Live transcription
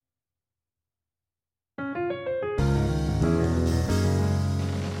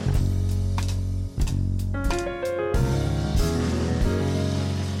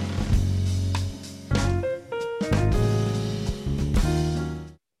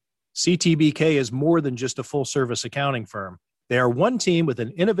CTBK is more than just a full-service accounting firm. They are one team with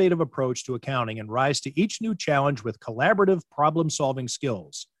an innovative approach to accounting and rise to each new challenge with collaborative problem-solving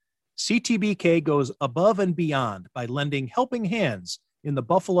skills. CTBK goes above and beyond by lending helping hands in the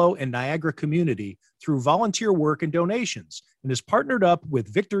Buffalo and Niagara community through volunteer work and donations, and is partnered up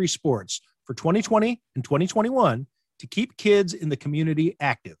with Victory Sports for 2020 and 2021 to keep kids in the community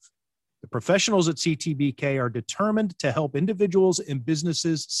active. The professionals at CTBK are determined to help individuals and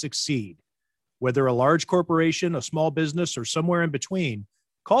businesses succeed. Whether a large corporation, a small business, or somewhere in between,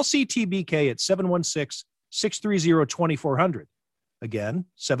 call CTBK at 716-630-2400. Again,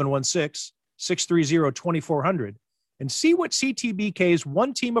 716-630-2400, and see what CTBK's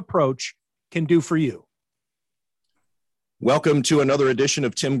one-team approach can do for you. Welcome to another edition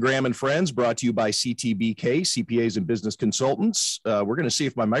of Tim Graham and Friends, brought to you by CTBK, CPAs and Business Consultants. We're going to see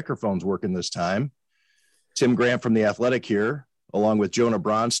if my microphone's working this time. Tim Graham from The Athletic here, along with Jonah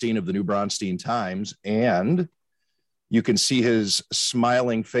Bronstein of the New Bronstein Times. And you can see his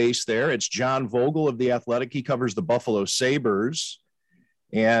smiling face there. It's John Vogel of The Athletic. He covers the Buffalo Sabres.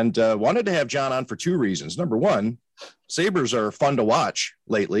 And wanted to have John on for two reasons. Number one, Sabres are fun to watch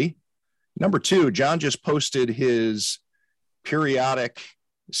lately. Number two, John just posted his periodic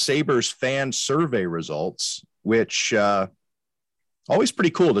Sabres fan survey results, which always pretty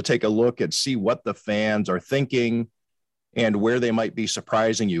cool to take a look and see what the fans are thinking and where they might be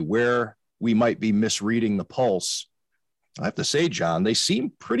surprising you, where we might be misreading the pulse. I have to say, John, they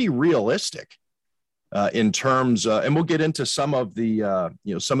seem pretty realistic in terms, and we'll get into some of the,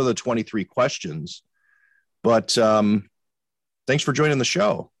 some of the 23 questions, but thanks for joining the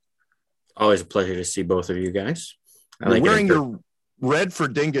show. Always a pleasure to see both of you guys. You're wearing your red for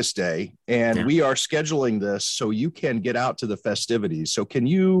Dingus Day, and we are scheduling this so you can get out to the festivities. So can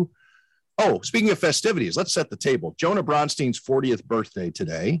you, speaking of festivities, let's set the table. Jonah Bronstein's 40th birthday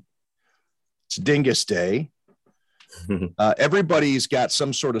today. It's Dingus Day. Everybody's got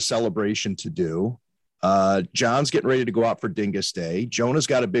some sort of celebration to do. John's getting ready to go out for Dingus Day. Jonah's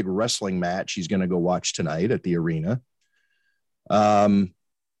got a big wrestling match he's going to go watch tonight at the arena.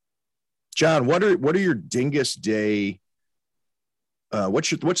 John, what are your Dingus Day? What's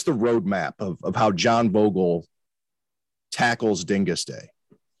the roadmap of how John Vogel tackles Dingus Day?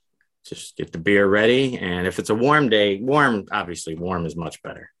 Just get the beer ready, and if it's a warm day, obviously warm is much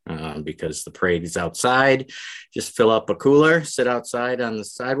better because the parade is outside. Just fill up a cooler, sit outside on the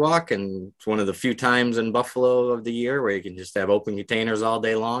sidewalk, and it's one of the few times in Buffalo of the year where you can just have open containers all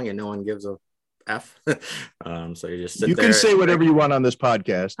day long and no one gives a F. So you just sit you there. Can say whatever you want on this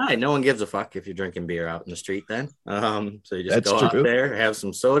podcast. Hi, no one gives a fuck if you're drinking beer out in the street then. So you just go out there, have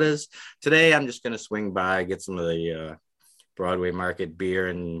some sodas. Today I'm just going to swing by, get some of the Broadway Market beer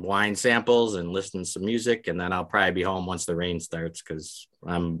and wine samples and listen to some music, and then I'll probably be home once the rain starts because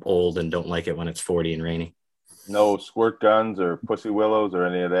I'm old and don't like it when it's 40 and rainy. No squirt guns or pussy willows or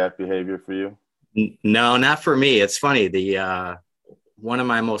any of that behavior for you? No, not for me. It's funny. One of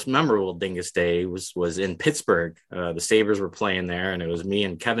my most memorable Dingus Day was in Pittsburgh. The Sabres were playing there, and it was me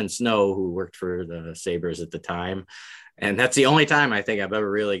and Kevin Snow, who worked for the Sabres at the time. And that's the only time I think I've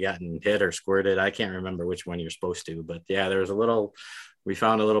ever really gotten hit or squirted. I can't remember which one you're supposed to, but yeah, we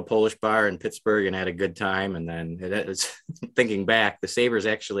found a little Polish bar in Pittsburgh and had a good time. And then thinking back, the Sabres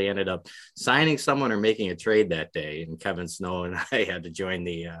actually ended up signing someone or making a trade that day. And Kevin Snow and I had to join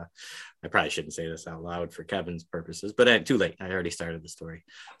I probably shouldn't say this out loud for Kevin's purposes, but too late. I already started the story.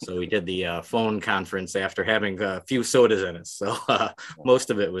 So we did the phone conference after having a few sodas in us. So most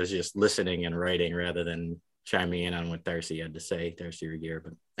of it was just listening and writing rather than chiming in on what Darcy had to say, Darcy Regier.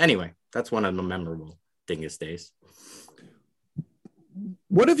 But anyway, that's one of the memorable Dingus Days.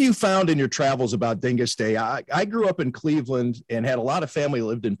 What have you found in your travels about Dingus Day? I grew up in Cleveland and had a lot of family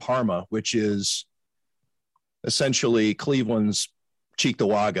lived in Parma, which is essentially Cleveland's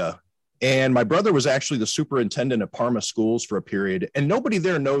Cheektowaga. And my brother was actually the superintendent of Parma schools for a period, and nobody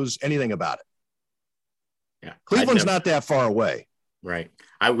there knows anything about it. Yeah, Cleveland's not that far away. Right.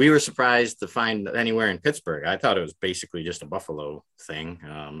 We were surprised to find anywhere in Pittsburgh. I thought it was basically just a Buffalo thing.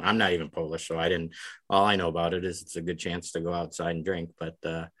 I'm not even Polish, so all I know about it is it's a good chance to go outside and drink. But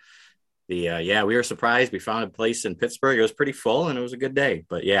we were surprised. We found a place in Pittsburgh. It was pretty full and it was a good day.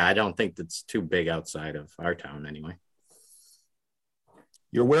 But yeah, I don't think that's too big outside of our town anyway.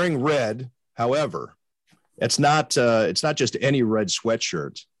 You're wearing red. However, it's not just any red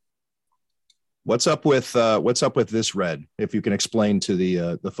sweatshirt. What's up with this red? If you can explain to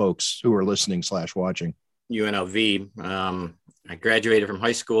the folks who are listening / watching. UNLV. I graduated from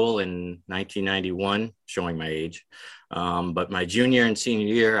high school in 1991, showing my age. But my junior and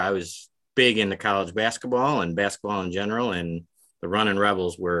senior year, I was big into college basketball and basketball in general. And the Runnin'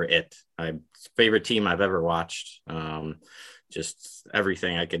 Rebels were it. Favorite team I've ever watched. Just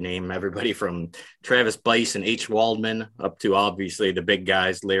everything I could name, everybody from Travis Bice and H. Waldman up to obviously the big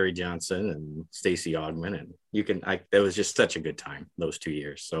guys, Larry Johnson and Stacey Augman. And it was just such a good time, those 2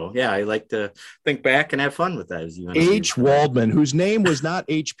 years. So yeah, I like to think back and have fun with that. As you H. Waldman, whose name was not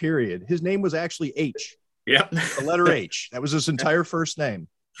H period. His name was actually H. Yep. The letter H. That was his entire first name.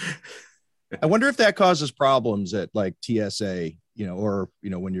 I wonder if that causes problems at like TSA, or,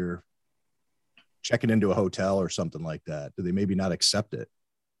 when you're checking into a hotel or something like that. Do they maybe not accept it?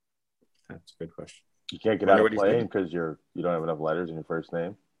 That's a good question. You can't get out of plane because you don't have enough letters in your first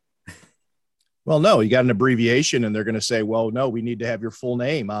name. Well, no, you got an abbreviation and they're going to say, well, no, we need to have your full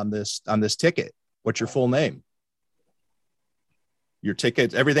name on this ticket. What's your full name? Your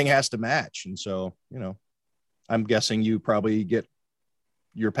ticket, everything has to match. And so, I'm guessing you probably get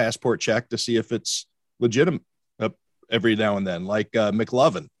your passport checked to see if it's legitimate every now and then, like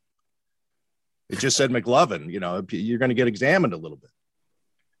McLovin. It just said McLovin, you're going to get examined a little bit.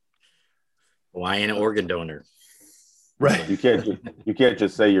 Hawaiian organ donor. Right. You can't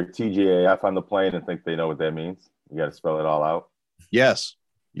just say you're TGAF on the plane and think they know what that means. You got to spell it all out. Yes,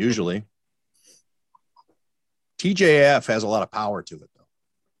 usually. TJAF has a lot of power to it,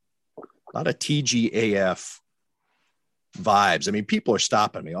 though. A lot of TGAF vibes. I mean, people are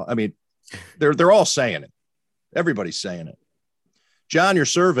stopping me. I mean, they're all saying it. Everybody's saying it. John, your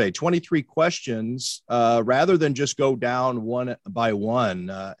survey, 23 questions. Rather than just go down one by one,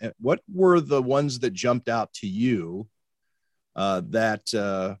 what were the ones that jumped out to you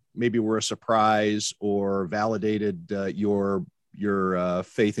that maybe were a surprise or validated your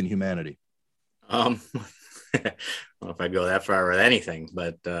faith in humanity? I don't know if I go that far with anything,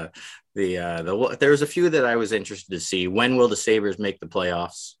 but there was a few that I was interested to see. When will the Sabres make the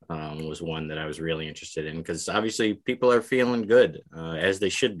playoffs? Was one that I was really interested in, because obviously people are feeling good, as they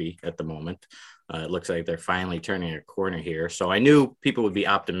should be at the moment. It looks like they're finally turning a corner here. So I knew people would be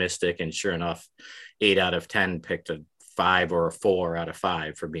optimistic, and sure enough, 8 out of 10 picked a 5 or a 4 out of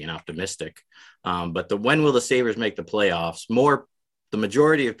 5 for being optimistic. But when will the Sabres make the playoffs? The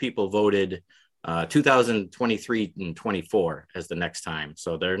majority of people voted 2023 and 24 as the next time.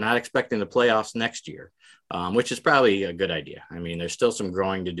 So they're not expecting the playoffs next year, which is probably a good idea. I mean, there's still some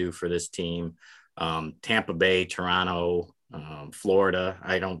growing to do for this team. Tampa Bay, Toronto, Florida,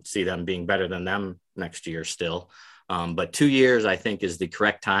 I don't see them being better than them next year still. But 2 years, I think, is the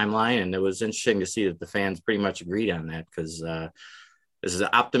correct timeline. And it was interesting to see that the fans pretty much agreed on that, because as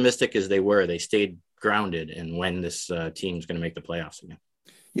optimistic as they were, they stayed grounded in when this team's going to make the playoffs again.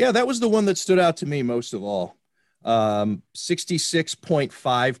 Yeah, that was the one that stood out to me most of all.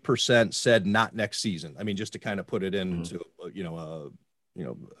 66.5% said not next season. I mean, just to kind of put it into,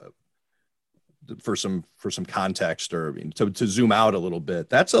 for some context, or to zoom out a little bit.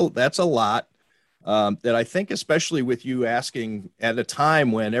 That's a lot that I think, especially with you asking at a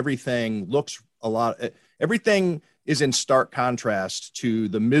time when everything is in stark contrast to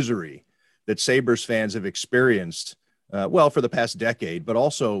the misery that Sabres fans have experienced. For the past decade, but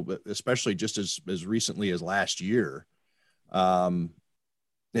also especially just as recently as last year. The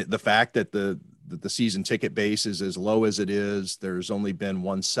fact that the season ticket base is as low as it is, there's only been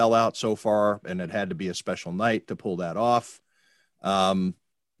one sellout so far, and it had to be a special night to pull that off.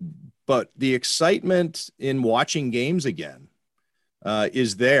 But the excitement in watching games again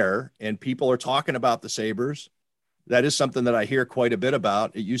is there, and people are talking about the Sabres. That is something that I hear quite a bit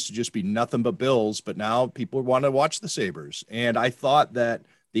about. It used to just be nothing but Bills, but now people want to watch the Sabres. And I thought that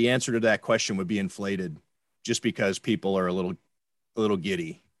the answer to that question would be inflated just because people are a little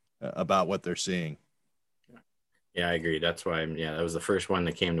giddy about what they're seeing. Yeah, I agree. That's why that was the first one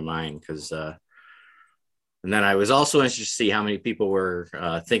that came to mind, because and then I was also interested to see how many people were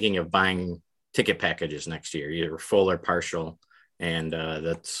thinking of buying ticket packages next year, either full or partial. And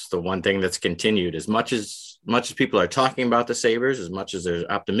that's the one thing that's continued. As much as people are talking about the Sabres, as much as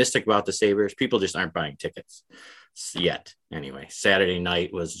they're optimistic about the Sabres, people just aren't buying tickets yet. Anyway, Saturday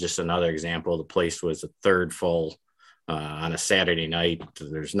night was just another example. The place was a third full on a Saturday night.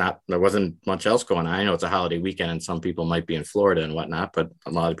 There wasn't much else going on. I know it's a holiday weekend and some people might be in Florida and whatnot, but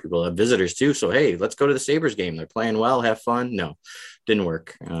a lot of people have visitors too. So, hey, let's go to the Sabres game. They're playing well, have fun. No, didn't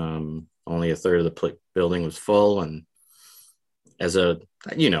work. Only a third of the building was full. And as a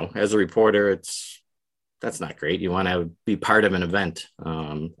reporter, that's not great. You want to be part of an event,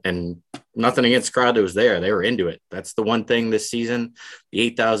 and nothing against the crowd that was there. They were into it. That's the one thing this season. The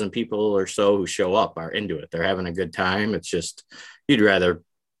 8,000 people or so who show up are into it. They're having a good time. It's just, you'd rather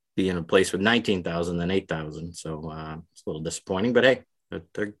be in a place with 19,000 than 8,000. So it's a little disappointing, but hey,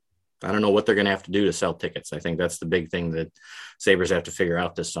 they're I don't know what they're going to have to do to sell tickets. I think that's the big thing that Sabres have to figure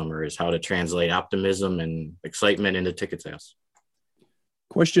out this summer is how to translate optimism and excitement into ticket sales.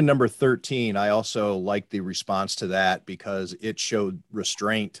 Question number 13. I also like the response to that because it showed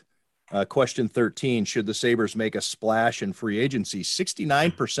restraint. Question 13, should the Sabres make a splash in free agency?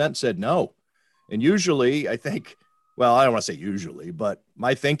 69% said no. And usually, I think, well, I don't want to say usually, but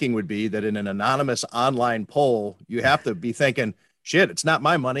my thinking would be that in an anonymous online poll, you have to be thinking, shit, it's not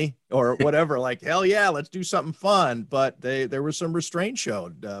my money or whatever. Like, hell yeah, let's do something fun. But there was some restraint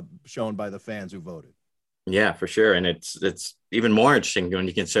shown by the fans who voted. Yeah, for sure. And it's even more interesting when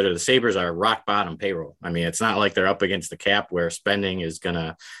you consider the Sabres are rock bottom payroll. I mean, it's not like they're up against the cap where spending is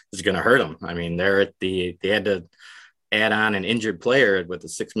gonna hurt them. I mean, they had to add on an injured player with a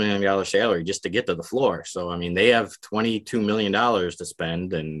 $6 million salary just to get to the floor. So, I mean, they have $22 million to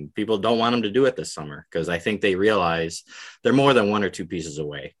spend, and people don't want them to do it this summer because I think they realize they're more than one or two pieces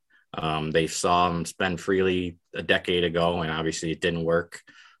away. They saw them spend freely a decade ago, and obviously it didn't work.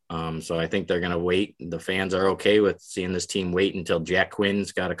 So I think they're going to wait. The fans are okay with seeing this team wait until Jack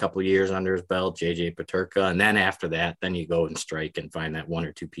Quinn's got a couple of years under his belt, JJ Peterka. And then after that, then you go and strike and find that one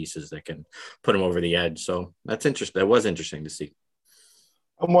or two pieces that can put them over the edge. So that's interesting. That was interesting to see.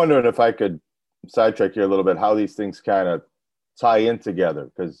 I'm wondering if I could sidetrack here a little bit, how these things kind of tie in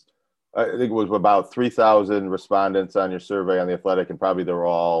together. Because I think it was about 3,000 respondents on your survey on The Athletic, and probably they were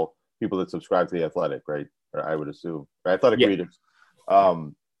all people that subscribe to The Athletic, right? Or I would assume, right? Athletic readers.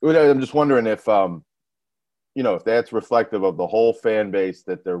 I'm just wondering if, if that's reflective of the whole fan base,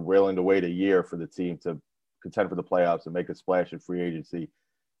 that they're willing to wait a year for the team to contend for the playoffs and make a splash in free agency.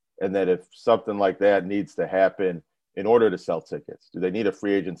 And that if something like that needs to happen in order to sell tickets, do they need a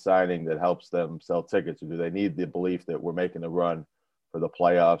free agent signing that helps them sell tickets? Or do they need the belief that we're making a run for the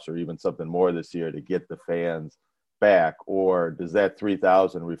playoffs or even something more this year to get the fans back? Or does that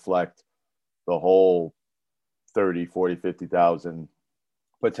 3,000 reflect the whole 30, 40, 50,000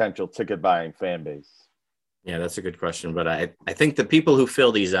 potential ticket buying fan base? Yeah, that's a good question. But I think the people who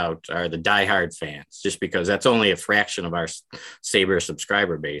fill these out are the diehard fans, just because that's only a fraction of our Sabres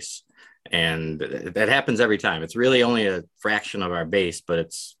subscriber base. And that happens every time. It's really only a fraction of our base, but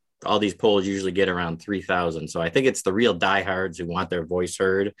it's all these polls usually get around 3,000. So I think it's the real diehards who want their voice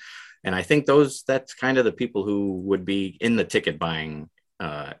heard. And I think that's kind of the people who would be in the ticket buying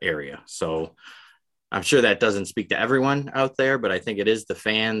area. So I'm sure that doesn't speak to everyone out there, but I think it is the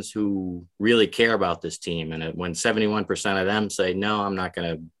fans who really care about this team. And when 71% of them say, no, I'm not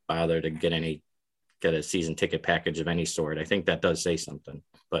going to bother to get a season ticket package of any sort, I think that does say something,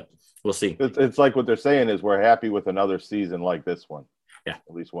 but we'll see. It's like what they're saying is we're happy with another season like this one. Yeah.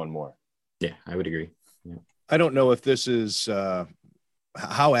 At least one more. Yeah, I would agree. Yeah. I don't know if this is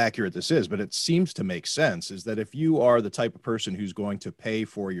how accurate this is, but it seems to make sense, is that if you are the type of person who's going to pay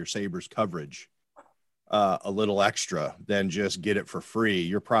for your Sabres coverage a little extra than just get it for free,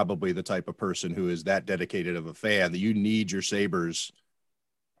 you're probably the type of person who is that dedicated of a fan that you need your Sabres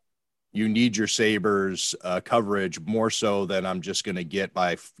coverage more so than I'm just going to get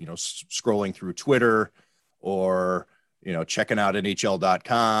by, scrolling through Twitter or, checking out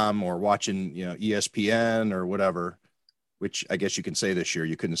NHL.com or watching, ESPN or whatever, which I guess you can say this year,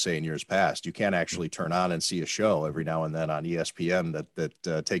 you couldn't say in years past. You can't actually turn on and see a show every now and then on ESPN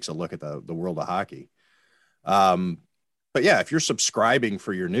that takes a look at the world of hockey. But yeah, if you're subscribing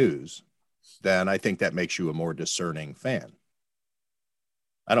for your news, then I think that makes you a more discerning fan.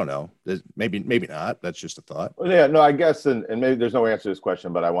 I don't know. Maybe not. That's just a thought. Well, yeah, no, I guess, and maybe there's no answer to this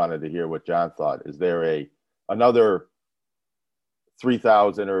question, but I wanted to hear what John thought. Is there another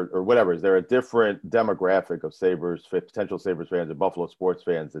 3,000 or whatever? Is there a different demographic of Sabres, potential Sabres fans and Buffalo sports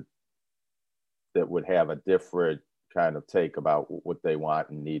fans that would have a different kind of take about what they want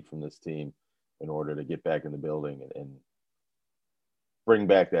and need from this team in order to get back in the building and bring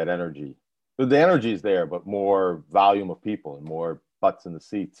back that energy? The energy is there, but more volume of people and more butts in the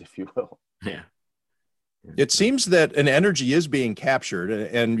seats, if you will. Yeah. It seems that an energy is being captured,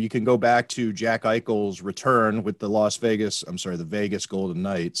 and you can go back to Jack Eichel's return with the Vegas Golden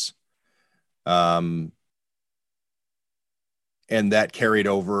Knights. And that carried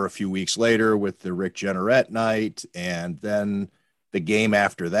over a few weeks later with the Rick Jeanneret night. And then the game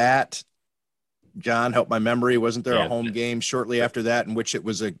after that, John, help my memory. Wasn't there a home game shortly after that in which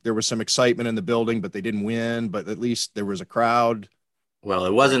there was some excitement in the building, but they didn't win, but at least there was a crowd? Well,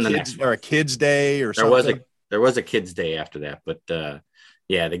 it wasn't or a kids' day or something. There was a kids' day after that, but the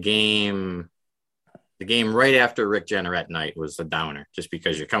game right after Rick Jeanneret night was a downer, just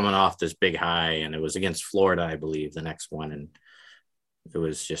because you're coming off this big high, and it was against Florida, I believe, the next one, and it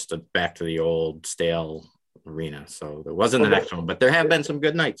was just back to the old stale Arena. So there wasn't the next one, but there have been some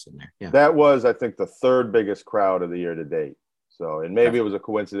good nights in there. Yeah. That was, I think, the third biggest crowd of the year to date. So, and maybe it was a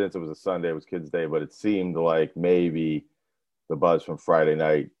coincidence. It was a Sunday, it was Kids Day, but it seemed like maybe the buzz from Friday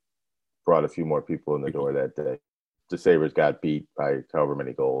night brought a few more people in the door that day. The Sabres got beat by however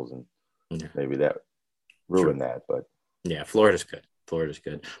many goals, and maybe that ruined that. But yeah, Florida's good.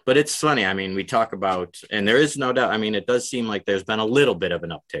 But it's funny. I mean, we talk about, and there is no doubt, I mean, it does seem like there's been a little bit of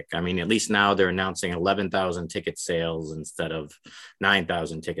an uptick. I mean, at least now they're announcing 11,000 ticket sales instead of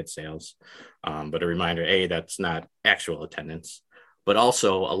 9,000 ticket sales. But a reminder, A, that's not actual attendance, but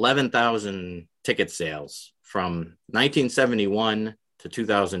also 11,000 ticket sales from 1971 to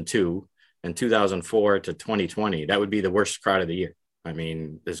 2002 and 2004 to 2020. That would be the worst crowd of the year. I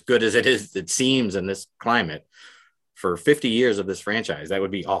mean, as good as it seems in this climate, for 50 years of this franchise, that would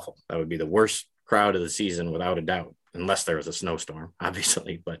be awful. That would be the worst crowd of the season without a doubt, unless there was a snowstorm,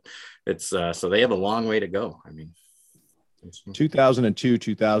 obviously. But it's so they have a long way to go. I mean, 2002,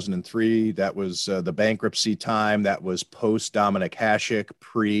 2003, that was the bankruptcy time. That was post Dominic Hasek,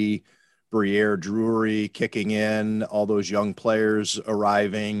 pre Briere Drury kicking in, all those young players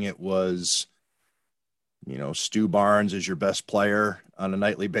arriving. It was, Stu Barnes is your best player on a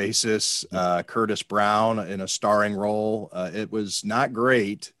nightly basis. Curtis Brown in a starring role. It was not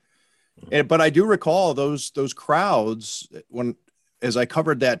great. But I do recall those crowds as I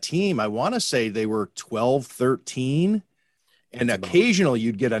covered that team, I want to say they were 12, 13, and occasionally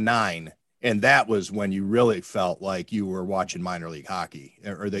you'd get a 9. And that was when you really felt like you were watching minor league hockey,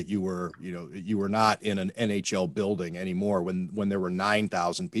 or that you were not in an NHL building anymore when there were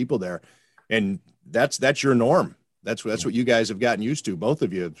 9,000 people there. And that's your norm. That's what you guys have gotten used to, both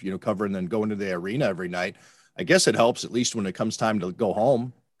of you, covering and going to the arena every night. I guess it helps, at least when it comes time to go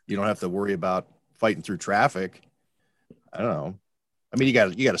home. You don't have to worry about fighting through traffic. I don't know. I mean, you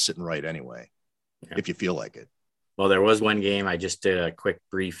got to sit and write anyway, if you feel like it. Well, there was one game I just did a quick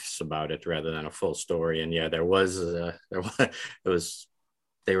briefs about it rather than a full story, and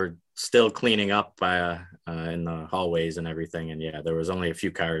they were still cleaning up in the hallways and everything, and there was only a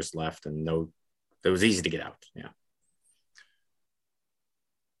few cars left, and it was easy to get out. Yeah.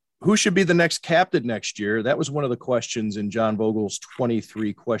 Who should be the next captain next year? That was one of the questions in John Vogel's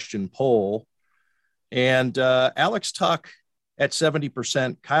 23 question poll. And Alex Tuch at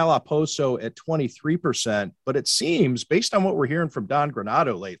 70%, Kyle Okposo at 23%. But it seems, based on what we're hearing from Don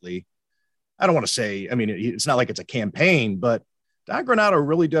Granato lately, I don't want to say, I mean, it's not like it's a campaign, but Don Granato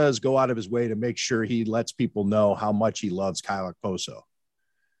really does go out of his way to make sure he lets people know how much he loves Kyle Okposo.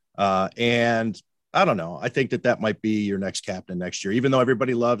 And I don't know. I think that might be your next captain next year, even though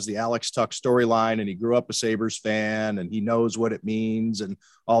everybody loves the Alex Tuch storyline and he grew up a Sabres fan and he knows what it means and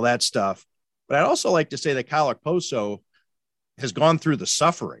all that stuff. But I'd also like to say that Kyle Okposo has gone through the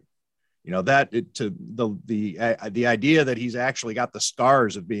suffering, the idea that he's actually got the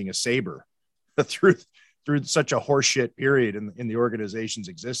scars of being a Sabre through such a horseshit period in the organization's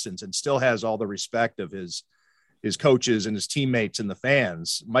existence, and still has all the respect of his coaches and his teammates and the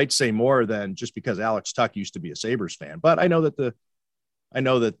fans. Might say more than just because Alex Tuch used to be a Sabres fan. But I know that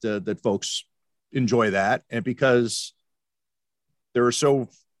that folks enjoy that, and because it's so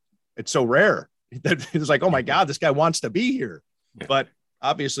rare that it's like, oh my God, this guy wants to be here. But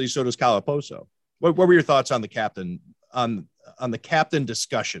obviously so does Kyle Okposo. What were your thoughts on the captain, on the captain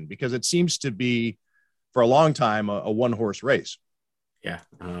discussion? Because it seems to be for a long time a one-horse race. Yeah.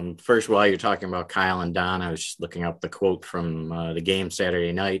 First, while you're talking about Kyle and Don, I was just looking up the quote from the game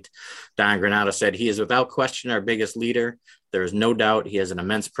Saturday night. Don Granato said, "He is without question our biggest leader. There is no doubt he has an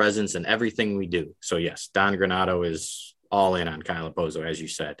immense presence in everything we do." So yes, Don Granato is all in on Kyle Okposo, as you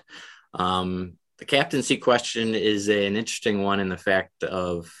said. The captaincy question is an interesting one in the fact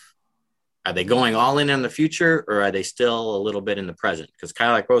of, are they going all in the future, or are they still a little bit in the present? Because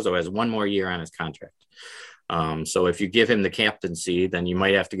Kyle Okposo has one more year on his contract. So if you give him the captaincy, then you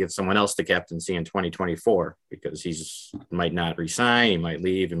might have to give someone else the captaincy in 2024, because he's might not resign, he might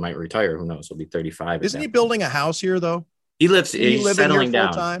leave, he might retire. Who knows? He'll be 35. Isn't he building a house here though? He's settling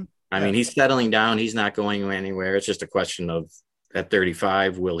down. Time? I mean, he's settling down. He's not going anywhere. It's just a question of, at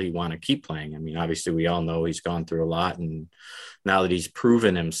 35, will he want to keep playing? I mean, obviously we all know he's gone through a lot, and now that he's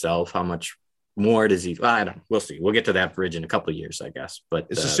proven himself, how much more does he? I don't know. We'll see. We'll get to that bridge in a couple of years, I guess. But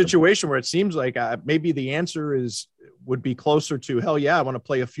it's a situation where it seems like maybe the answer would be closer to, hell yeah, I want to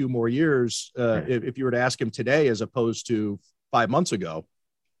play a few more years. If you were to ask him today, as opposed to 5 months ago.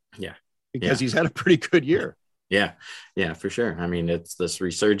 Yeah. Because he's had a pretty good year. Yeah, for sure. I mean, this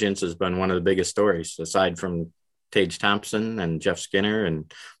resurgence has been one of the biggest stories, aside from Tage Thompson and Jeff Skinner,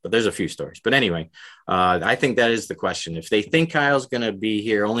 but there's a few stories. But anyway, I think that is the question. If they think Kyle's going to be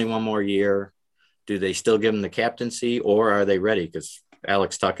here only one more year, do they still give him the captaincy, or are they ready? Because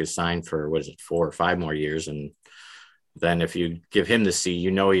Alex Tuck is signed for, 4 or 5 more years. And then if you give him the C,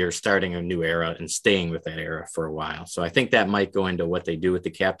 you're starting a new era and staying with that era for a while. So I think that might go into what they do with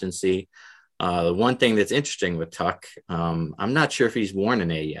the captaincy. The one thing that's interesting with Tuck, I'm not sure if he's worn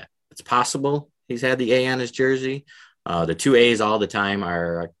an A yet. It's possible he's had the A on his jersey. The 2 A's all the time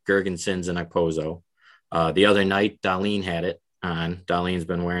are Girgensons and Okposo. The other night, Dahlin had it on. Dahlin's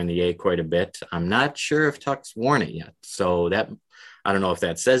been wearing the A quite a bit. I'm not sure if Tuck's worn it yet. So I don't know if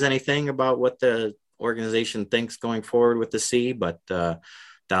that says anything about what the organization thinks going forward with the C, but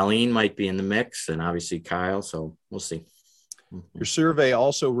Dahlin might be in the mix, and obviously Kyle. So we'll see. Your survey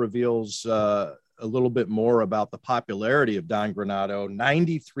also reveals a little bit more about the popularity of Don Granato.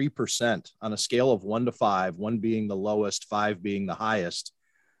 93% on a scale of 1 to 5, 1 being the lowest, 5 being the highest.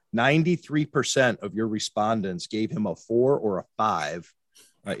 93% of your respondents gave him a 4 or a 5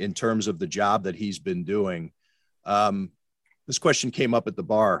 in terms of the job that he's been doing. This question came up at the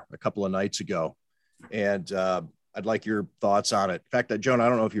bar a couple of nights ago, and I'd like your thoughts on it. In fact, Joan, I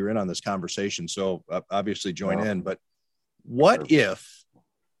don't know if you're in on this conversation, so obviously join in, but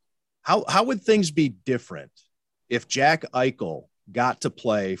how would things be different if Jack Eichel got to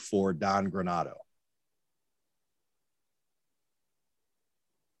play for Don Granato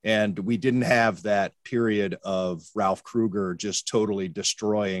and we didn't have that period of Ralph Krueger just totally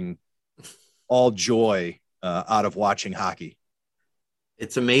destroying all joy out of watching hockey?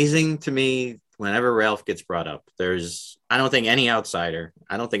 It's amazing to me whenever Ralph gets brought up. I don't think any outsider,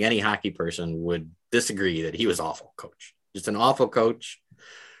 I don't think any hockey person would disagree that he was awful coach. Just an awful coach.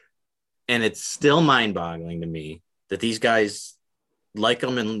 And it's still mind-boggling to me that these guys like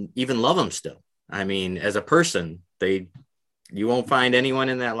him and even love him still. I mean, as a person, you won't find anyone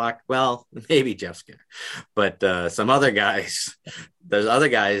in that locker. Well, maybe Jeff Skinner, but some other guys, there's other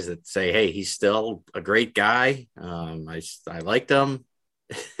guys that say, hey, he's still a great guy. I liked him.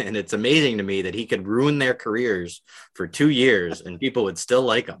 And it's amazing to me that he could ruin their careers for 2 years and people would still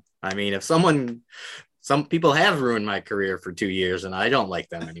like him. I mean, some people have ruined my career for 2 years and I don't like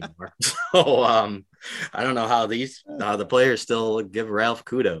them anymore. So I don't know how the players still give Ralph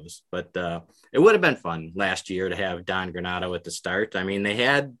kudos, but it would have been fun last year to have Don Granato at the start. I mean, they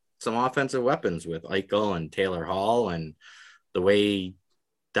had some offensive weapons with Eichel and Taylor Hall, and the way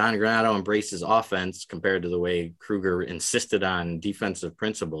Don Granato embraces offense compared to the way Krueger insisted on defensive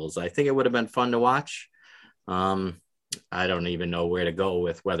principles, I think it would have been fun to watch. I don't even know where to go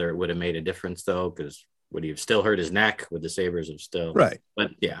with whether it would have made a difference, though, because would he have still hurt his neck? Would the Sabres have still? Right.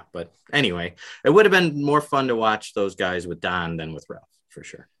 But anyway, it would have been more fun to watch those guys with Don than with Ralph, for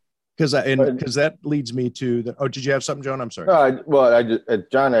sure. Because that leads me to did you have something, John? I'm sorry.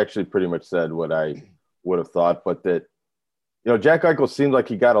 John actually pretty much said what I would have thought, but that, Jack Eichel seemed like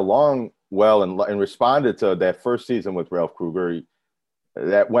he got along well and responded to that first season with Ralph Krueger.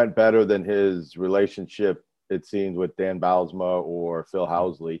 That went better than his relationship, it seems, with Dan Bylsma or Phil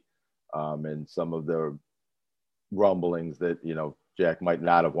Housley, and some of the rumblings that, Jack might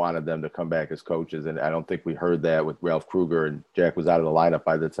not have wanted them to come back as coaches. And I don't think we heard that with Ralph Krueger, and Jack was out of the lineup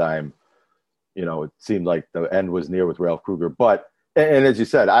by the time, it seemed like the end was near with Ralph Krueger. But, and as you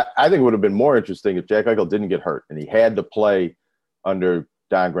said, I think it would have been more interesting if Jack Eichel didn't get hurt and he had to play under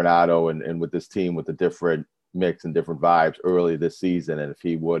Don Granato and with this team with a different mix and different vibes early this season. And if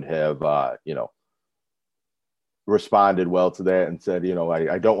he would have, responded well to that and said,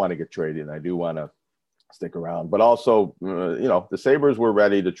 I don't want to get traded and I do want to stick around. But also, the Sabres were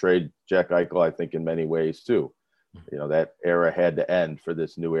ready to trade Jack Eichel, I think, in many ways too. That era had to end for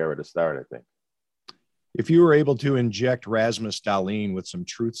this new era to start, I think. If you were able to inject Rasmus Dahlin with some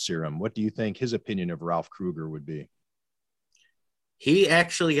truth serum, what do you think his opinion of Ralph Krueger would be? He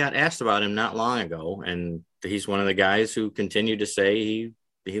actually got asked about him not long ago, and he's one of the guys who continued to say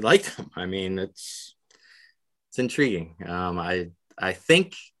he liked him. I mean, it's intriguing. I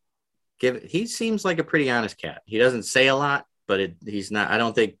think he seems like a pretty honest cat. He doesn't say a lot, but he's not. I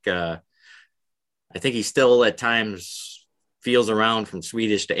don't think. I think he still at times feels around from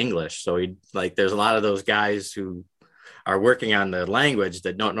Swedish to English. So there's a lot of those guys who are working on the language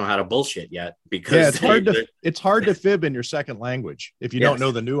that don't know how to bullshit yet, because it's hard to fib in your second language if you don't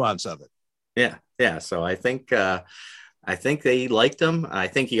know the nuance of it. Yeah. So I think they liked him. I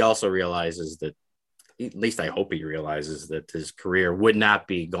think he also realizes that, at least I hope he realizes, that his career would not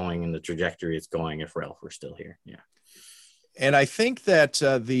be going in the trajectory it's going if Ralph were still here. Yeah. And I think that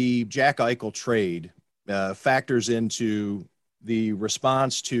the Jack Eichel trade factors into the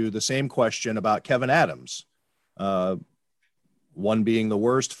response to the same question about Kevin Adams. 1 being the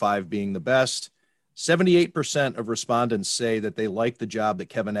worst, 5 being the best. 78% of respondents say that they like the job that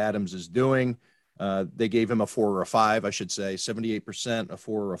Kevin Adams is doing. They gave him a 4 or a 5, I should say, 78%, a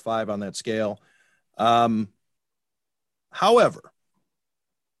 4 or a 5 on that scale. However,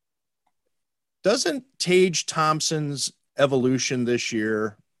 doesn't Tage Thompson's evolution this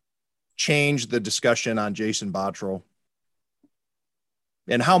year change the discussion on Jason Botterill?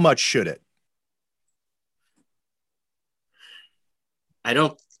 And how much should it?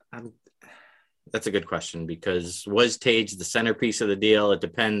 That's a good question, because was Tage the centerpiece of the deal? It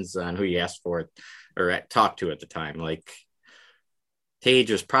depends on who you asked for it or talked to at the time. Like,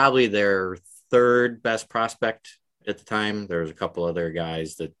 Tage was probably their third best prospect at the time. There was a couple other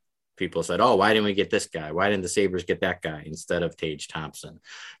guys that people said, oh, why didn't we get this guy? Why didn't the Sabres get that guy instead of Tage Thompson?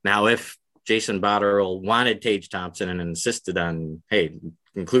 Now, if Jason Botterill wanted Tage Thompson and insisted on, hey,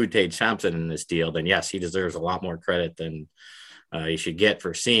 include Tage Thompson in this deal, then yes, he deserves a lot more credit than he should get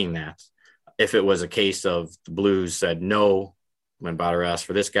for seeing that. If it was a case of the Blues said no when Botterill asked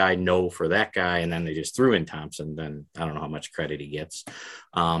for this guy, no for that guy, and then they just threw in Thompson, then I don't know how much credit he gets.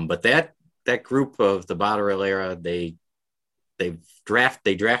 But that group of the Botterill era, they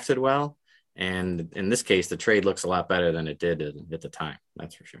drafted well, and in this case, the trade looks a lot better than it did at the time.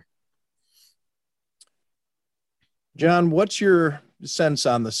 That's for sure. John, what's your sense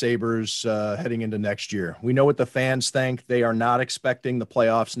on the Sabres heading into next year? We know what the fans think. They are not expecting the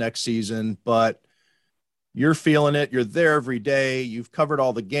playoffs next season, but you're feeling it. You're there every day. You've covered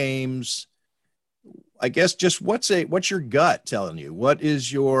all the games. I guess just what's your gut telling you? What's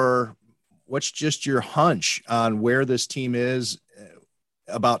just your hunch on where this team is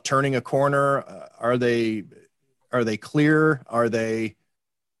about turning a corner? Are they clear?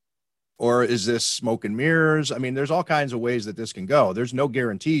 Or is this smoke and mirrors? I mean, there's all kinds of ways that this can go. There's no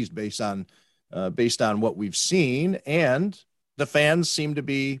guarantees based on what we've seen, and the fans seem to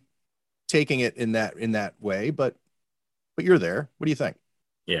be taking it in that way. But you're there. What do you think?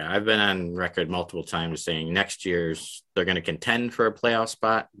 Yeah, I've been on record multiple times saying next year's they're going to contend for a playoff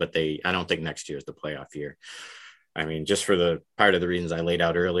spot, but I don't think next year's the playoff year. I mean, just for the part of the reasons I laid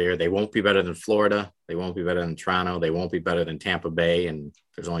out earlier, they won't be better than Florida. They won't be better than Toronto. They won't be better than Tampa Bay. And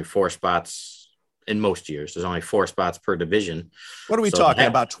there's only 4 spots in most years. There's only 4 spots per division. What are we talking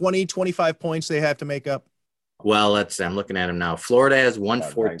about? 20, 25 points they have to make up? Well, I'm looking at them now. Florida has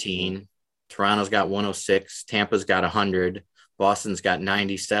 114. Toronto's got 106. Tampa's got 100. Boston's got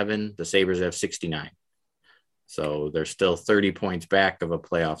 97. The Sabres have 69. So they're still 30 points back of a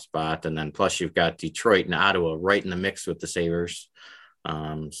playoff spot. And then plus you've got Detroit and Ottawa right in the mix with the Sabres.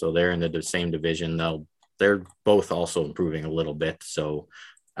 So they're in the same division. They're both also improving a little bit. So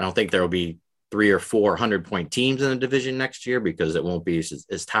I don't think there will be 3 or 4 100-point teams in the division next year because it won't be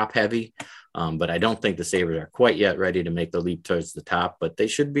as top heavy. But I don't think the Sabres are quite yet ready to make the leap towards the top, but they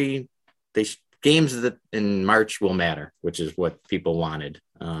should be. Games that in March will matter, which is what people wanted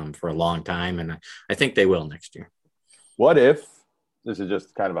for a long time. And I think they will next year. What if, this is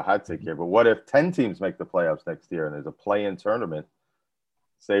just kind of a hot take here, but what if 10 teams make the playoffs next year and there's a play-in tournament?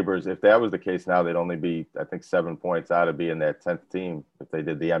 Sabres, if that was the case now, they'd only be, I think, 7 points out of being that 10th team if they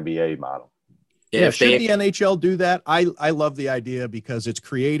did the NBA model. Yeah, should the NHL do that? I love the idea because it's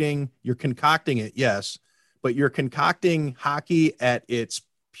you're concocting it, yes, but you're concocting hockey at its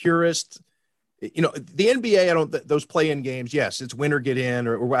purest. You know, the NBA, those play-in games, yes, it's win or get in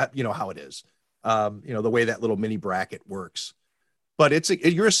or you know how it is. The way that little mini bracket works. But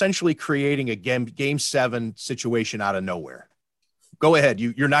you're essentially creating a game 7 situation out of nowhere. Go ahead.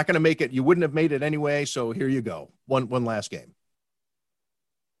 You're not going to make it. You wouldn't have made it anyway. So here you go. One last game.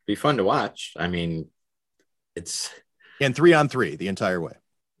 Be fun to watch. I mean, it's and 3-on-3 the entire way.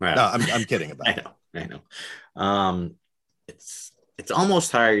 Right. No, I'm kidding about it. I know. It's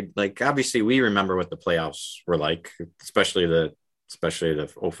almost hard. Like, obviously we remember what the playoffs were like, especially the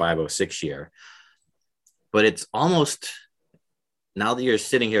 05-06 year, but it's almost, now that you're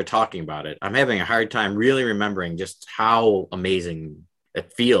sitting here talking about it, I'm having a hard time really remembering just how amazing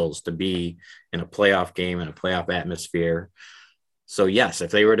it feels to be in a playoff game, in a playoff atmosphere. So yes, if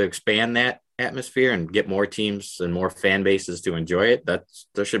they were to expand that atmosphere and get more teams and more fan bases to enjoy it,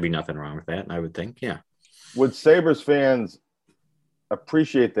 there should be nothing wrong with that. I would think. Yeah. Would Sabres fans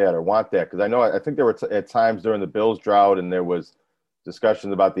appreciate that or want that? Because I think there were at times during the Bills drought and there was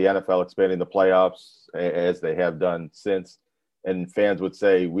discussions about the NFL expanding the playoffs as they have done since, and fans would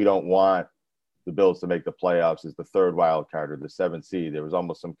say we don't want the Bills to make the playoffs as the 3rd wild card or the 7th seed. There was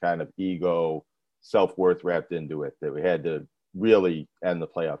almost some kind of ego, self-worth wrapped into it that we had to really end the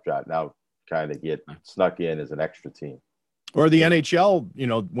playoff drought. Now kind of get snuck in as an extra team. Or the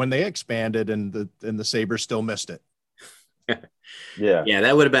NHL, when they expanded and the Sabres still missed it. Yeah. Yeah,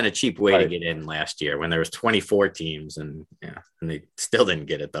 that would have been a cheap way to Right. get in last year when there was 24 teams, and they still didn't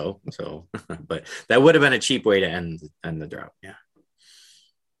get it though. So, but that would have been a cheap way to end the drought. Yeah.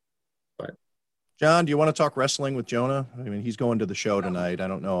 But John, do you want to talk wrestling with Jonah? I mean, he's going to the show tonight. I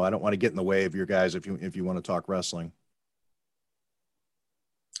don't know. I don't want to get in the way of your guys if you want to talk wrestling.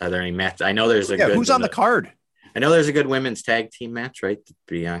 are there any matches? I know there's a Who's on the card? I know there's a good women's tag team match, right?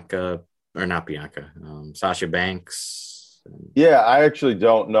 Bianca or not Bianca, Sasha Banks. Yeah, I actually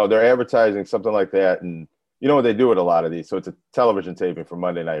don't know. They're advertising something like that, and you know what they do with a lot of these. So it's a television taping for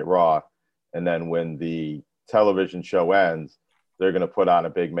Monday Night Raw, and then when the television show ends, they're going to put on a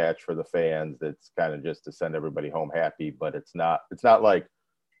big match for the fans. That's kind of just to send everybody home happy, but it's not like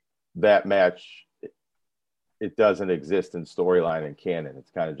that match. It doesn't exist in storyline and canon.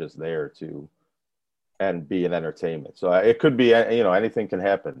 It's kind of just there to and be an entertainment. So it could be, anything can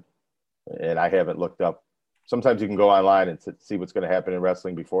happen. And I haven't looked up. Sometimes you can go online and see what's going to happen in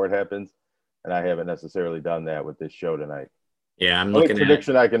wrestling before it happens. And I haven't necessarily done that with this show tonight. Yeah, I'm The only looking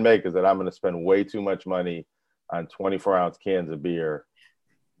prediction I can make is that I'm going to spend way too much money on 24-ounce cans of beer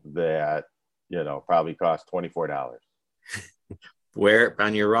that, probably cost $24. where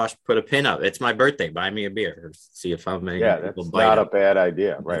on your Ross put a pin up. It's my birthday. Buy me a beer. See if how many people That's bite not it. a bad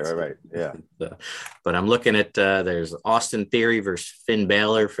idea. Right. Yeah. But I'm looking at there's Austin Theory versus Finn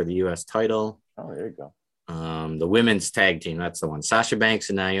Balor for the U.S. title. Oh, there you go. The women's tag team, that's the one. Sasha Banks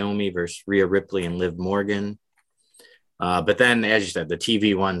and Naomi versus Rhea Ripley and Liv Morgan. But then, as you said, the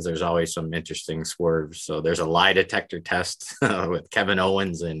TV ones, there's always some interesting swerves. So there's a lie detector test with Kevin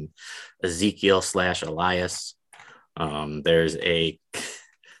Owens and Ezekiel/Elias.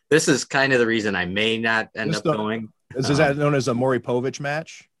 This is kind of the reason I may not end up going. Is that known as a Maury Povich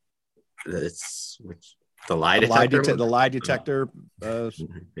match? It's the lie detector. The lie detector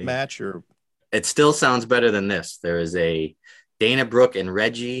match, or it still sounds better than this. There is a Dana Brooke and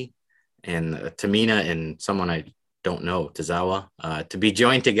Reggie and Tamina and someone I don't know, Tozawa, to be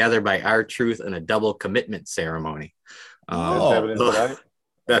joined together by R-Truth in a double commitment ceremony. That's happening tonight?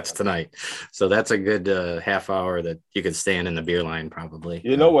 That's tonight. So that's a good half hour that you could stand in the beer line probably.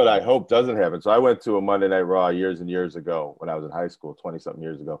 You know what I hope doesn't happen? So I went to a Monday Night Raw years and years ago when I was in high school, 20-something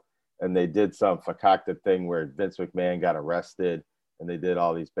years ago, and they did some fakakta thing where Vince McMahon got arrested, and they did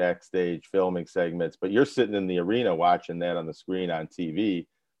all these backstage filming segments. But you're sitting in the arena watching that on the screen on TV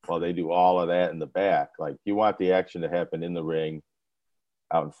while they do all of that in the back. Like, you want the action to happen in the ring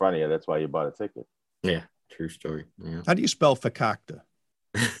out in front of you. That's why you bought a ticket. Yeah, true story. Yeah. How do you spell fakakta?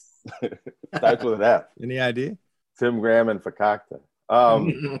 Starts with an F. Any idea? Tim Graham and fakakta.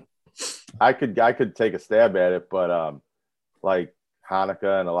 I could take a stab at it, but like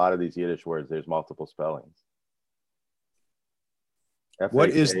Hanukkah and a lot of these Yiddish words, there's multiple spellings. What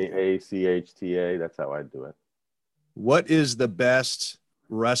is F-A-C-H-T-A? That's how I'd do it. What is the best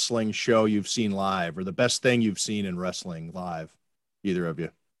wrestling show you've seen live, or the best thing you've seen in wrestling live? Either of you?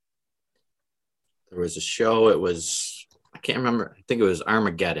 There was a show. I can't remember. I think it was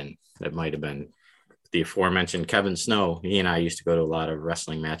Armageddon. That might have been the aforementioned Kevin Snow. He and I used to go to a lot of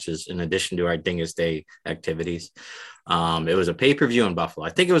wrestling matches in addition to our Dingus Day activities. It was a pay-per-view in Buffalo. I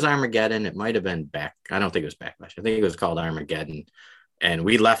think it was Armageddon. It might have been I don't think it was Backlash. I think it was called Armageddon. And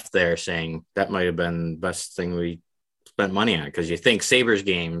we left there saying that might have been the best thing we spent money on, because you think Sabres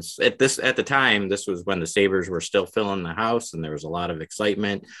games at the time, this was when the Sabres were still filling the house and there was a lot of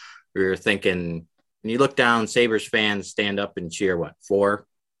excitement. We were thinking, and you look down, Sabres fans stand up and cheer 4-5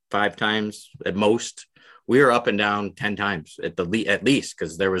 times at most. We were up and down 10 times at least,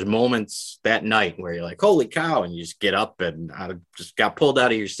 because there was moments that night where you're like, holy cow, and you just get up and just got pulled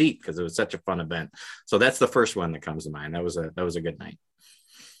out of your seat because it was such a fun event. So that's the first one that comes to mind. That was a good night.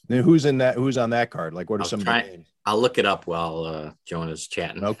 Then who's on that card? Like, what are some of the names? I'll look it up while Jonah's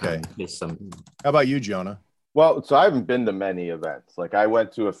chatting. Okay. How about you, Jonah? Well, so I haven't been to many events. Like, I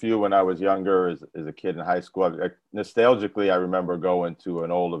went to a few when I was younger as a kid in high school. Nostalgically, I remember going to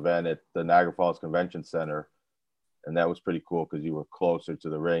an old event at the Niagara Falls Convention Center, and that was pretty cool because you were closer to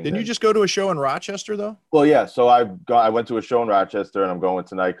the ring. Didn't you just go to a show in Rochester, though? Well, yeah. So I went to a show in Rochester, and I'm going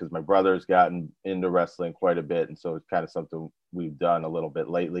tonight because my brother's gotten into wrestling quite a bit, and so it's kind of something we've done a little bit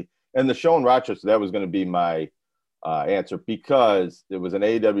lately. And the show in Rochester, that was going to be my answer, because it was an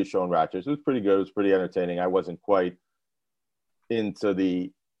AEW show in Rochester. It was pretty good. It was pretty entertaining. I wasn't quite into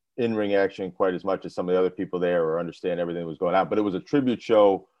the in-ring action quite as much as some of the other people there, or understand everything that was going on. But it was a tribute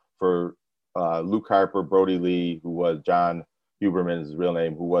show for Luke Harper, Brody Lee, who was John Huberman is his real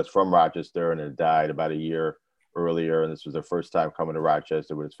name, who was from Rochester and had died about a year earlier. And this was their first time coming to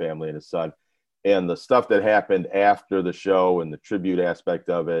Rochester with his family and his son. And the stuff that happened after the show and the tribute aspect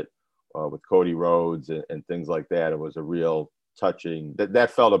of it with Cody Rhodes and things like that. It was a real touching.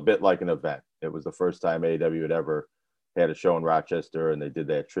 That felt a bit like an event. It was the first time AEW had ever had a show in Rochester, and they did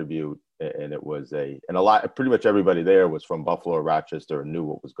that tribute. And it was pretty much everybody there was from Buffalo or Rochester and knew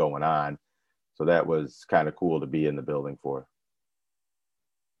what was going on. So that was kind of cool to be in the building for.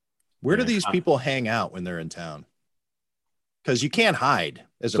 Where do these people hang out when they're in town? Because you can't hide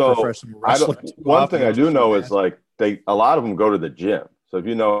as a professional wrestler. One thing I do know is like a lot of them go to the gym. So if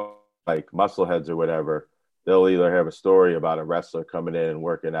you know, like Muscleheads or whatever, they'll either have a story about a wrestler coming in and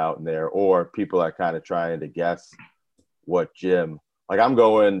working out in there, or people are kind of trying to guess what gym. Like I'm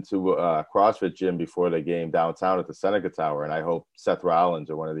going to a CrossFit gym before the game downtown at the Seneca Tower, and I hope Seth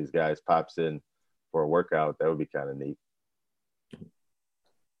Rollins or one of these guys pops in for a workout. That would be kind of neat.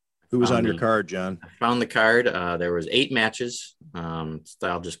 Who was on your card, John? I found the card. There was 8 matches.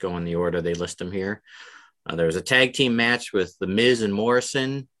 I'll just go in the order they list them here. There was a tag team match with The Miz and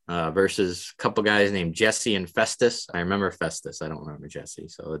Morrison versus a couple guys named Jesse and Festus. I remember Festus. I don't remember Jesse.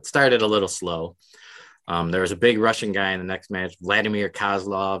 So it started a little slow. There was a big Russian guy in the next match. Vladimir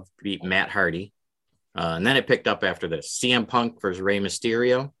Kozlov beat Matt Hardy. And then it picked up after this. CM Punk versus Rey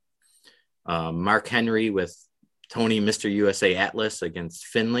Mysterio. Mark Henry with Tony Mr. USA Atlas against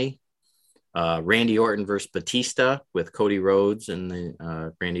Finlay. Randy Orton versus Batista with Cody Rhodes in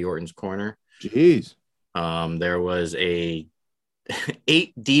the Randy Orton's corner. Jeez. There was a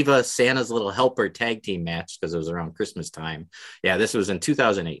 8 Diva Santa's Little Helper tag team match because it was around Christmas time. Yeah, this was in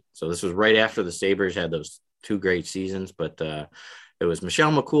 2008. So this was right after the Sabres had those 2 great seasons. But it was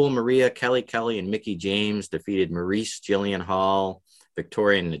Michelle McCool, Maria, Kelly, and Mickie James defeated Maurice, Jillian Hall,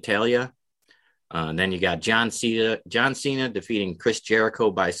 Victoria, and Natalia. And then you got John Cena defeating Chris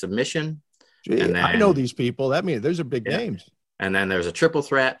Jericho by submission. Gee, and then, I know these people. That means those are big names. And then there's a triple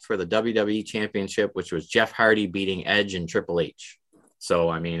threat for the WWE Championship, which was Jeff Hardy beating Edge and Triple H. So,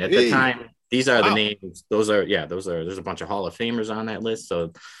 I mean, at the time, these are the names. There's a bunch of Hall of Famers on that list.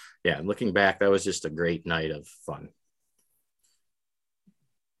 So, yeah, looking back, that was just a great night of fun.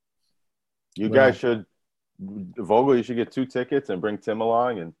 You guys should, Vogel, you should get 2 tickets and bring Tim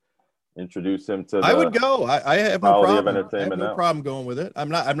along and introduce him to I would go. I have no problem. I have no problem going with it. I'm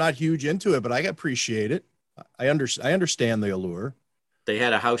not huge into it, but I appreciate it. I understand the allure. They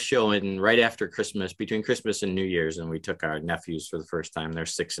had a house show right after Christmas, between Christmas and New Year's, and we took our nephews for the first time. They're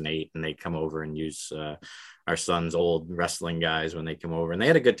 6 and 8, and they come over and use our son's old wrestling guys when they come over, and they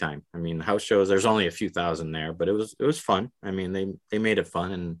had a good time. I mean, the house shows, there's only a few thousand there, but it was fun. I mean, they made it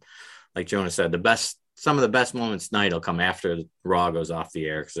fun, and like Jonah said, some of the best moments tonight will come after Raw goes off the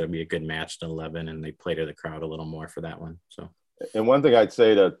air because there'll be a good match to 11, and they play to the crowd a little more for that one. So, and one thing I'd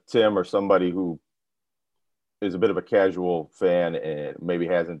say to Tim or somebody who is a bit of a casual fan and maybe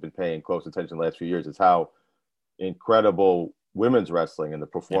hasn't been paying close attention the last few years is how incredible women's wrestling and the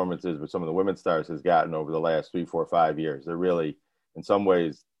performances with some of the women's stars has gotten over the last 3, 4, 5 years. They're really, in some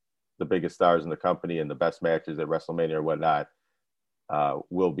ways, the biggest stars in the company, and the best matches at WrestleMania or whatnot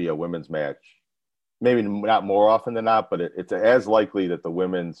will be a women's match. Maybe not more often than not, but it's as likely that the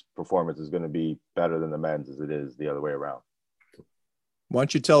women's performance is going to be better than the men's as it is the other way around. Why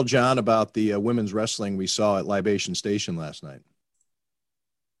don't you tell John about the women's wrestling we saw at Libation Station last night?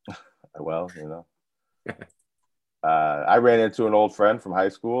 Well, I ran into an old friend from high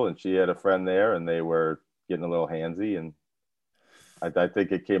school, and she had a friend there, and they were getting a little handsy, and I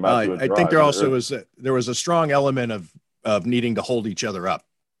think it came out to a draw. I think there was a strong element of needing to hold each other up.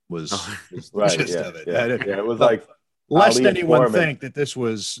 Was right? It was like lest anyone think that this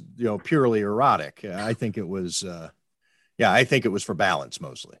was purely erotic. I think it was. I think it was for balance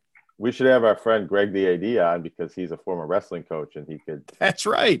mostly. We should have our friend Greg the AD on because he's a former wrestling coach and he could. That's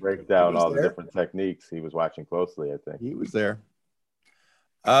right. Break down all the different techniques. He was watching closely. I think he was there.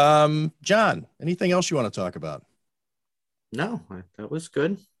 John, anything else you want to talk about? No, that was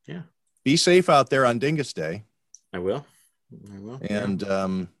good. Yeah. Be safe out there on Dingus Day. I will.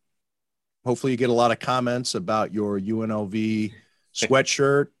 And hopefully you get a lot of comments about your UNLV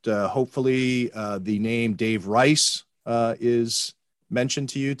sweatshirt. Hopefully the name Dave Rice is mentioned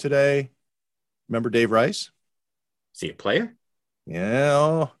to you today. Remember Dave Rice? Is he a player?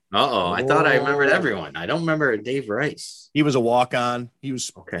 Yeah. I thought I remembered everyone. I don't remember Dave Rice. He was a walk-on. He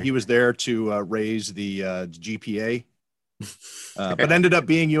was there to raise the GPA, but ended up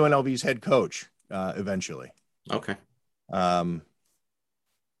being UNLV's head coach eventually. Okay.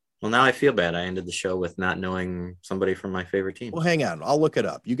 Well, now I feel bad. I ended the show with not knowing somebody from my favorite team. Well, hang on. I'll look it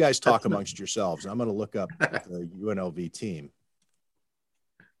up. You guys talk amongst yourselves. I'm going to look up the UNLV team.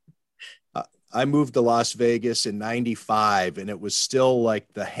 I moved to Las Vegas in 95, and it was still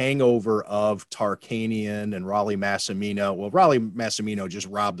like the hangover of Tarkanian and Raleigh Massimino. Well, Raleigh Massimino just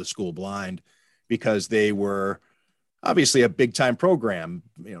robbed the school blind because they were obviously a big time program,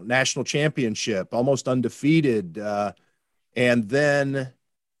 national championship, almost undefeated. And then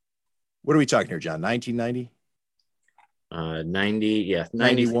what are we talking here, John? 1990?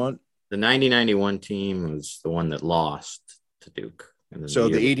 91. The 90-91 team was the one that lost to Duke. So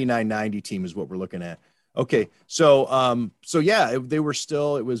the 89-90 team is what we're looking at. Okay. So yeah, they were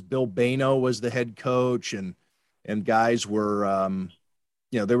still, it was Bill Bano was the head coach, and guys were,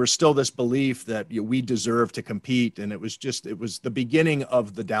 there was still this belief that we deserve to compete. And it was the beginning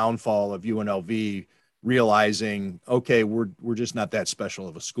of the downfall of UNLV, realizing, okay, we're just not that special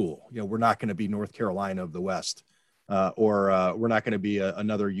of a school. We're not going to be North Carolina of the West, or we're not going to be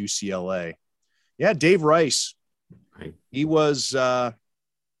another UCLA. Yeah. Dave Rice. He was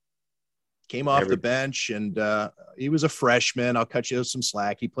came off the bench, and he was a freshman. I'll cut you some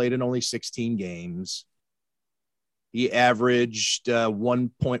slack. He played in only 16 games. He averaged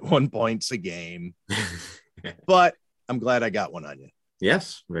 1.1 points a game. But I'm glad I got one on you.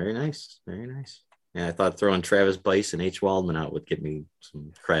 Yes, very nice. Very nice. Yeah, I thought throwing Travis Bice and H. Waldman out would get me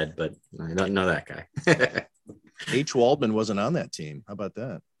some cred, but I don't know that guy. H. Waldman wasn't on that team. How about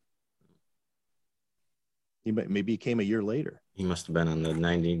that? Maybe he came a year later. He must have been on the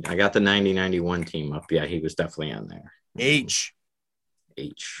 90. I got the 90-91 team up. Yeah, he was definitely on there. H.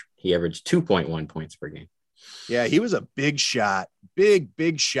 He averaged 2.1 points per game. Yeah, he was a big shot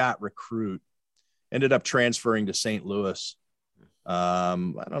recruit. Ended up transferring to St. Louis. I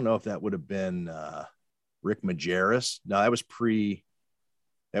don't know if that would have been Rick Majerus. No, that was pre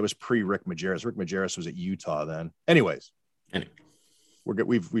Rick Majerus. Rick Majerus was at Utah then. Anyways, we're good.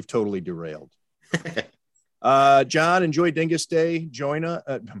 We've totally derailed. John, enjoy Dingus Day. Jonah,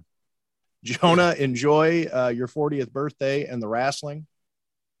 enjoy your 40th birthday and the wrestling.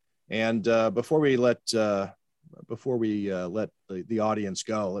 And before we let the audience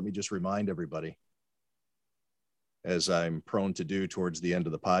go, let me just remind everybody, as I'm prone to do towards the end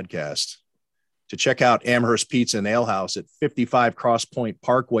of the podcast, to check out Amherst Pizza and Ale House at 55 Cross Point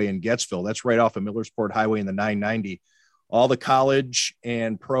Parkway in Gettsville. That's right off of Millersport Highway in the 990. All the college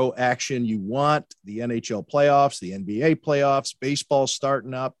and pro action you want, the NHL playoffs, the NBA playoffs, baseball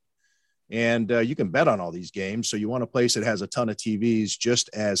starting up, and you can bet on all these games. So you want a place that has a ton of TVs, just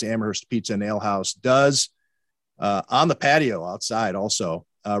as Amherst Pizza and Ale House does, on the patio outside also.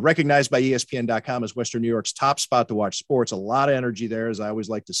 Recognized by ESPN.com as Western New York's top spot to watch sports. A lot of energy there, as I always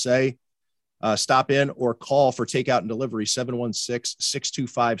like to say. Stop in or call for takeout and delivery,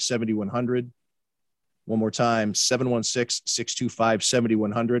 716-625-7100. One more time,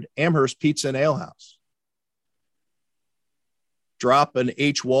 716-625-7100. Amherst Pizza and Ale House. Drop an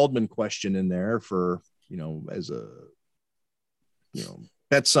H. Waldman question in there for, as a,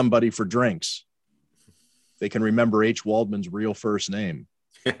 bet somebody for drinks. They can remember H. Waldman's real first name.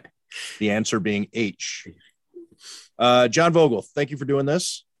 The answer being H. John Vogel, thank you for doing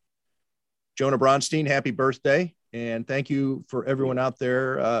this. Jonah Bronstein, happy birthday. And thank you for everyone out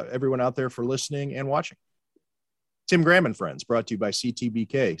there for listening and watching. Tim Graham and Friends, brought to you by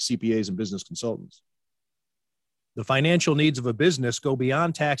CTBK, CPAs and Business Consultants. The financial needs of a business go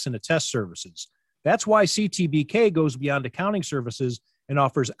beyond tax and attest services. That's why CTBK goes beyond accounting services and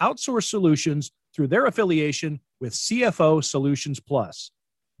offers outsourced solutions through their affiliation with CFO Solutions Plus.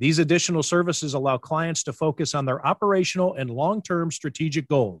 These additional services allow clients to focus on their operational and long-term strategic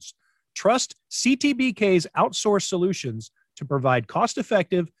goals. Trust CTBK's outsourced solutions to provide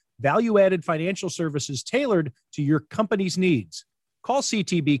cost-effective, value-added financial services tailored to your company's needs. Call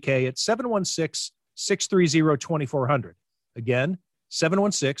CTBK at 716-630-2400. Again,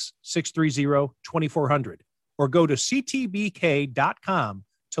 716-630-2400. Or go to ctbk.com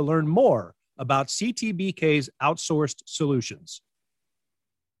to learn more about CTBK's outsourced solutions.